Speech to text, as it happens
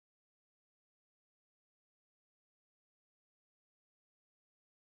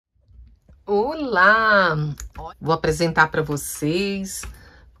Olá! Vou apresentar para vocês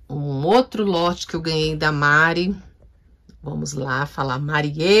um outro lote que eu ganhei da Mari. Vamos lá falar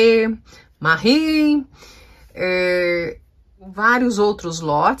Marie, Marie. Vários outros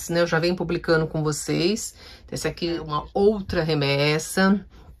lotes, né? Eu já venho publicando com vocês. Esse aqui é uma outra remessa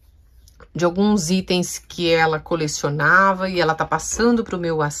de alguns itens que ela colecionava e ela tá passando para o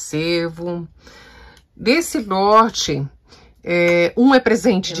meu acervo. Desse lote, um é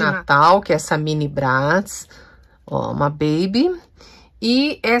presente de Natal, que é essa mini Bratz, ó, uma Baby.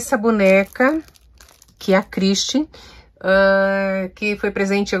 E essa boneca, que é a Christie, que foi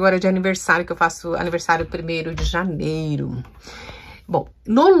presente agora de aniversário, que eu faço aniversário 1º de janeiro. Bom,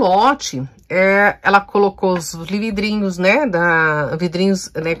 no lote, ela colocou os vidrinhos, né,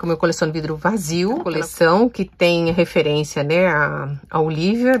 vidrinhos, né, como eu coleciono vidro vazio, coleção que tem referência, né, a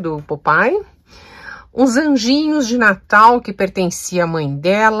Gulliver, do Popeye. Uns anjinhos de Natal que pertencia à mãe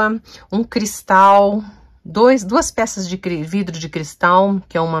dela, um cristal, duas peças de vidro de cristal,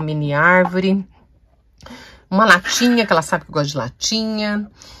 que é uma mini árvore, uma latinha, que ela sabe que eu gosto de latinha,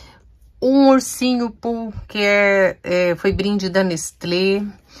 um ursinho Pooh, que foi brinde da Nestlé,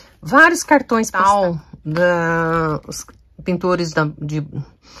 vários cartões postal os pintores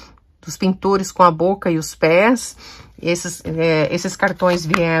dos pintores com a boca e os pés. Esses cartões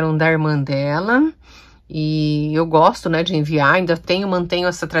vieram da irmã dela. E eu gosto, né, de enviar, mantenho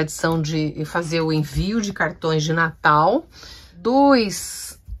essa tradição de fazer o envio de cartões de Natal.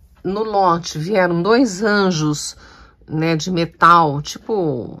 No lote vieram 2 anjos, né, de metal,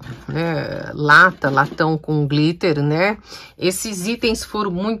 tipo, né, latão com glitter, né. Esses itens foram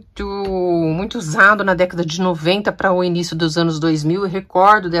muito usados na década de 90 para o início dos anos 2000. Eu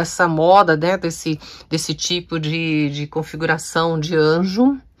recordo dessa moda, né, desse tipo de configuração de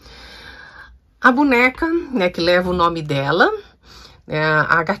anjo. A boneca, né, que leva o nome dela,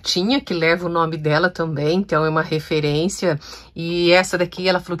 a gatinha, que leva o nome dela também, então é uma referência. E essa daqui,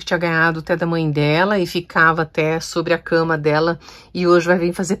 ela falou que tinha ganhado até da mãe dela e ficava até sobre a cama dela. E hoje vai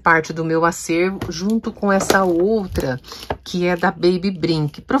vir fazer parte do meu acervo, junto com essa outra, que é da Baby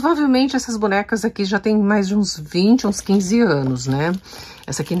Brink. Provavelmente essas bonecas aqui já tem mais de uns 20, uns 15 anos, né?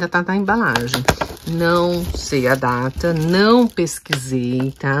 Essa aqui ainda tá na embalagem. Não sei a data, não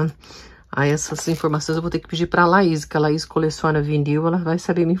pesquisei, tá? Aí essas informações eu vou ter que pedir pra Laís, que a Laís coleciona vinil, ela vai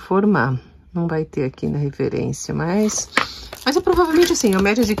saber me informar. Não vai ter aqui na referência, mas é provavelmente assim, a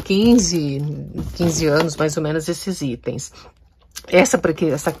média de 15 anos, mais ou menos, esses itens. Essa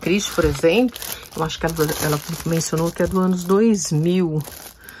Christie, por exemplo, eu acho que ela mencionou que é do anos 2000.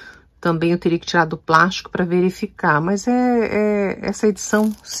 Também eu teria que tirar do plástico para verificar, mas essa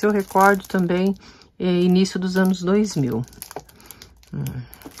edição, se eu recordo também, é início dos anos 2000.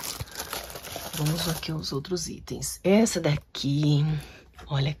 Vamos aqui aos outros itens. Essa daqui,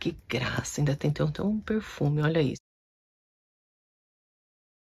 olha que graça, ainda tem até um perfume, olha isso.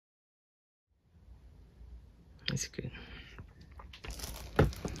 Esse aqui.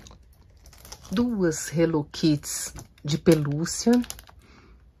 2 Hello Kits de pelúcia.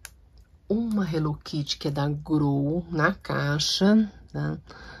 Uma Hello Kitty que é da Grow, na caixa, tá?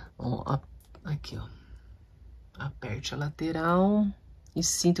 Ó, aqui, ó. Aperte a lateral. E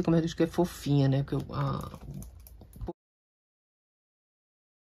sinto como eu digo que é fofinha, né? Porque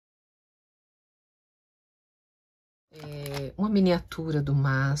uma miniatura do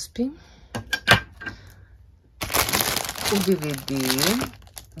MASP. O DVD.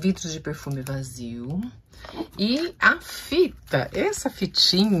 Vidros de perfume vazio. E a fita. Essa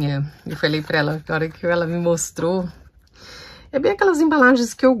fitinha, eu falei pra ela, na hora que ela me mostrou. É bem aquelas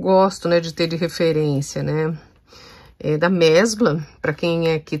embalagens que eu gosto, né? De ter de referência, né? Da Mesbla, para quem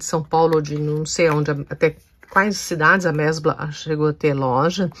é aqui de São Paulo, ou de não sei onde, até quais cidades a Mesbla chegou a ter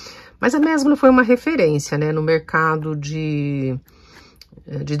loja, mas a Mesbla foi uma referência, né, no mercado de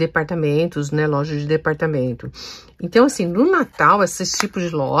departamentos, né, loja de departamento. Então, assim, no Natal, esses tipos de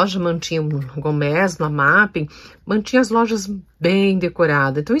loja mantinham, igual Mesbla, Mapping, mantinha as lojas bem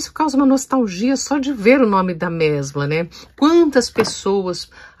decoradas. Então, isso causa uma nostalgia só de ver o nome da Mesbla, né? Quantas pessoas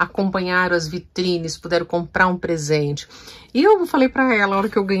acompanharam as vitrines, puderam comprar um presente. E eu falei pra ela, a hora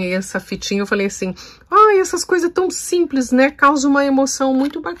que eu ganhei essa fitinha, eu falei assim, ai, essas coisas tão simples, né? Causam uma emoção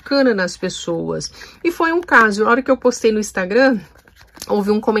muito bacana nas pessoas. E foi um caso, a hora que eu postei no Instagram, houve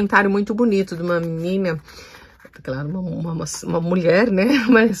um comentário muito bonito de uma menina, claro, uma mulher, né?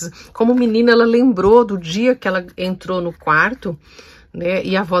 Mas como menina, ela lembrou do dia que ela entrou no quarto, né?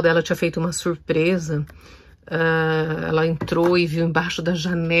 E a avó dela tinha feito uma surpresa. Ela entrou e viu embaixo da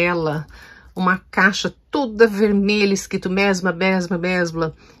janela uma caixa toda vermelha, escrito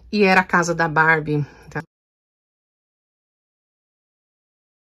Mesbla, e era a casa da Barbie.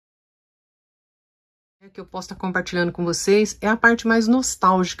 que eu posso estar compartilhando com vocês é a parte mais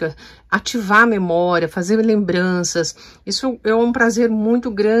nostálgica, ativar a memória, fazer lembranças. Isso é um prazer muito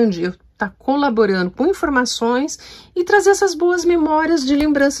grande, eu estar colaborando com informações e trazer essas boas memórias de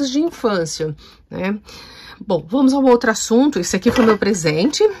lembranças de infância, né? Bom, vamos ao outro assunto. Esse aqui foi meu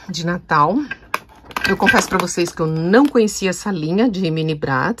presente de Natal. Eu confesso para vocês que eu não conhecia essa linha de mini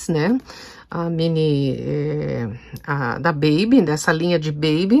Bratz, né? A mini da Baby, dessa linha de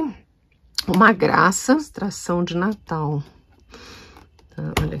Baby. Uma graça, ilustração de Natal. Tá,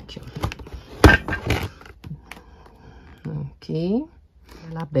 olha aqui, ó. Aqui,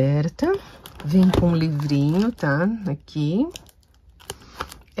 ela aberta. Vem com um livrinho, tá? Aqui.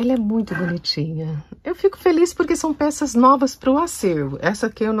 Ela é muito bonitinha. Eu fico feliz porque são peças novas para o acervo. Essa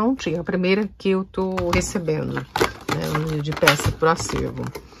aqui eu não tinha, a primeira que eu tô recebendo, né? De peça para o acervo.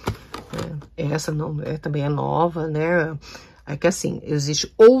 Essa não, também é nova, né? É que assim,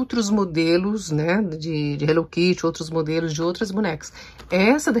 existem outros modelos, né, de Hello Kitty, outros modelos de outras bonecas.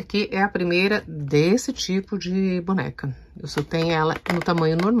 Essa daqui é a primeira desse tipo de boneca. Eu só tenho ela no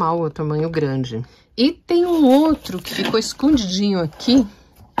tamanho normal, o tamanho grande. E tem um outro que ficou escondidinho aqui,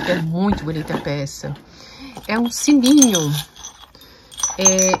 que é muito bonita a peça. É um sininho.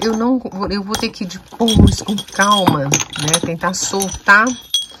 Eu vou ter que depois, com calma, né, tentar soltar.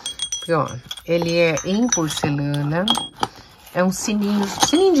 Porque, ó, ele é em porcelana. É um sininho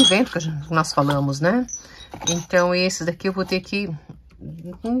de vento que nós falamos, né? Então, esse daqui eu vou ter que,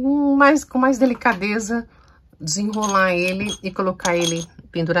 com mais delicadeza, desenrolar ele e colocar ele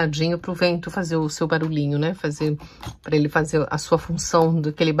penduradinho pro vento fazer o seu barulhinho, né? Para ele fazer a sua função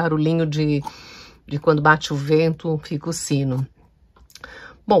daquele barulhinho de quando bate o vento, fica o sino.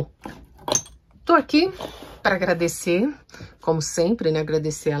 Bom, tô aqui para agradecer, como sempre, né?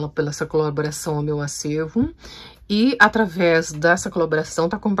 Agradecer ela pela essa colaboração ao meu acervo. E, através dessa colaboração,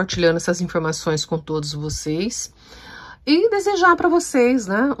 tá compartilhando essas informações com todos vocês. E desejar para vocês,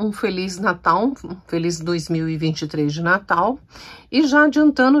 né, um Feliz Natal, um Feliz 2023 de Natal. E já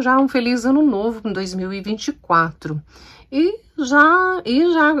adiantando já um Feliz Ano Novo em 2024. E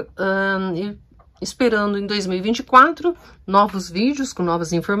esperando em 2024 novos vídeos com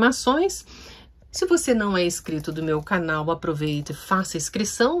novas informações. Se você não é inscrito do meu canal, aproveite e faça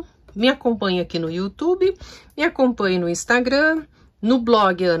inscrição. Me acompanhe aqui no YouTube, me acompanhe no Instagram, no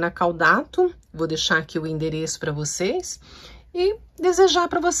blog Ana Caldatto. Vou deixar aqui o endereço para vocês. E desejar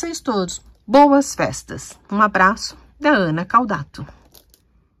para vocês todos boas festas. Um abraço da Ana Caldatto.